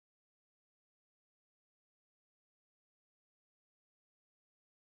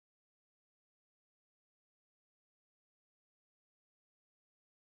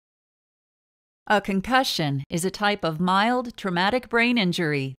A concussion is a type of mild traumatic brain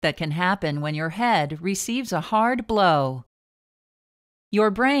injury that can happen when your head receives a hard blow.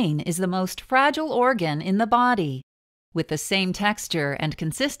 Your brain is the most fragile organ in the body, with the same texture and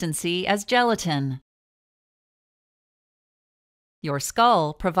consistency as gelatin. Your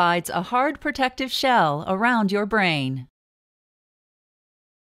skull provides a hard protective shell around your brain.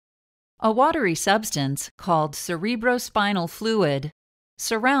 A watery substance called cerebrospinal fluid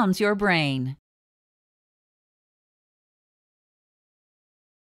surrounds your brain.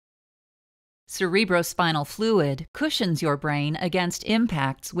 Cerebrospinal fluid cushions your brain against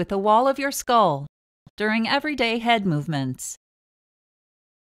impacts with the wall of your skull during everyday head movements.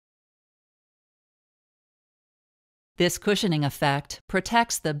 This cushioning effect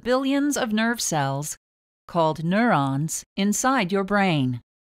protects the billions of nerve cells, called neurons, inside your brain.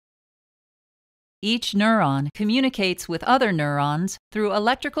 Each neuron communicates with other neurons through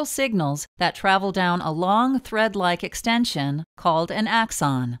electrical signals that travel down a long thread-like extension called an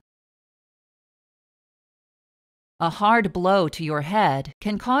axon. A hard blow to your head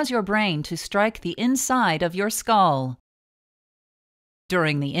can cause your brain to strike the inside of your skull.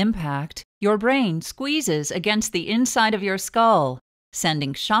 During the impact, your brain squeezes against the inside of your skull,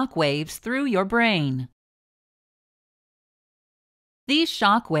 sending shock waves through your brain. These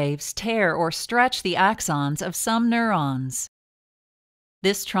shock waves tear or stretch the axons of some neurons.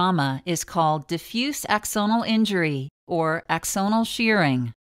 This trauma is called diffuse axonal injury or axonal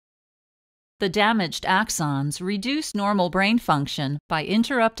shearing. The damaged axons reduce normal brain function by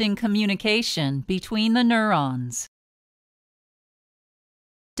interrupting communication between the neurons.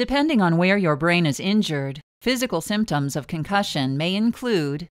 Depending on where your brain is injured, physical symptoms of concussion may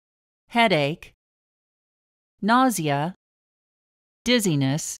include headache, nausea,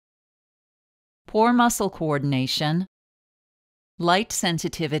 dizziness, poor muscle coordination, light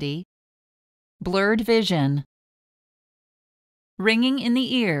sensitivity, blurred vision, ringing in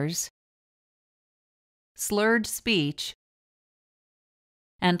the ears, slurred speech,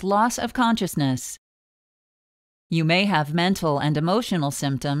 and loss of consciousness. You may have mental and emotional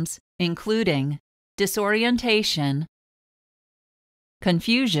symptoms, including disorientation,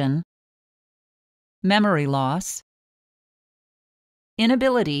 confusion, memory loss,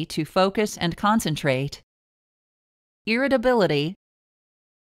 inability to focus and concentrate, irritability,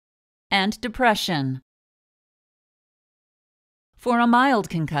 and depression. For a mild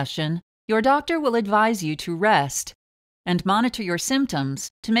concussion, your doctor will advise you to rest and monitor your symptoms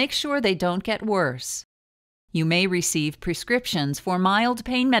to make sure they don't get worse. You may receive prescriptions for mild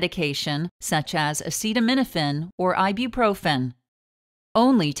pain medication such as acetaminophen or ibuprofen.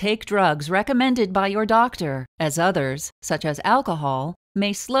 Only take drugs recommended by your doctor, as others, such as alcohol,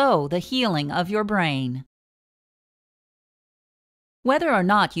 may slow the healing of your brain. Whether or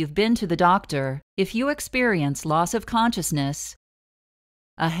not you've been to the doctor, if you experience loss of consciousness,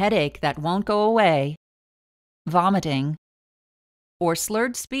 a headache that won't go away, vomiting, or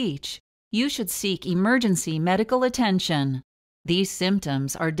slurred speech, you should seek emergency medical attention. These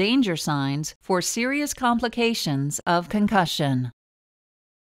symptoms are danger signs for serious complications of concussion.